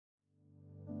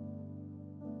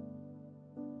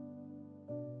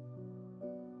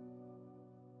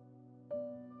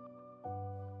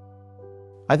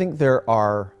I think there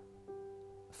are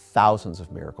thousands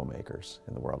of miracle makers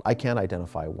in the world. I can't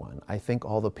identify one. I think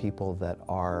all the people that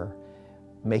are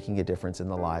making a difference in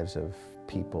the lives of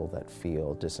people that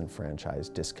feel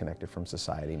disenfranchised, disconnected from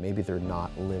society. Maybe they're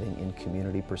not living in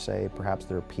community per se. Perhaps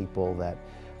there are people that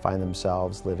find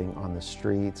themselves living on the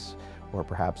streets, or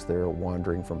perhaps they're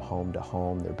wandering from home to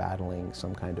home. They're battling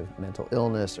some kind of mental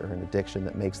illness or an addiction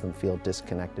that makes them feel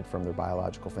disconnected from their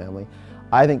biological family.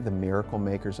 I think the miracle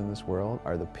makers in this world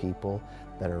are the people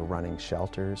that are running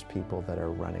shelters, people that are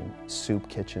running soup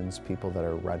kitchens, people that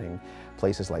are running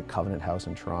places like Covenant House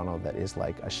in Toronto that is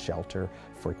like a shelter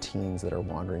for teens that are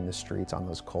wandering the streets on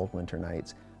those cold winter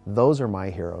nights. Those are my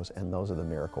heroes, and those are the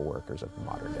miracle workers of the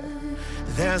modern day.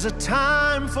 There's a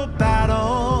time for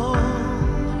battle,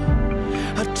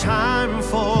 a time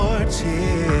for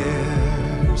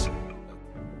tears.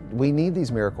 We need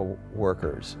these miracle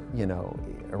workers, you know,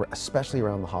 especially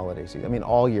around the holidays. I mean,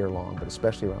 all year long, but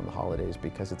especially around the holidays,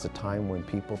 because it's a time when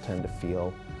people tend to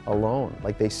feel alone.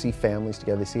 Like, they see families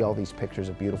together, they see all these pictures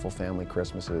of beautiful family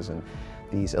Christmases and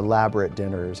these elaborate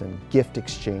dinners and gift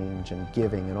exchange and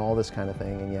giving and all this kind of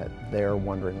thing, and yet they're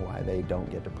wondering why they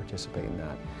don't get to participate in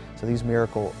that. So these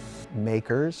miracle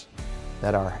makers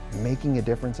that are making a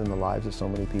difference in the lives of so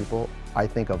many people, I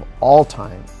think of all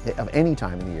time, of any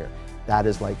time in the year, that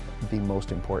is like the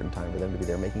most important time for them to be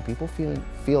there, making people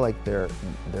feel like they're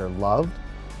loved,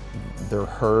 they're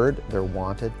heard, they're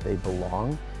wanted, they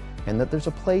belong, and that there's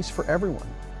a place for everyone.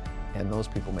 And those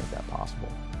people make that possible.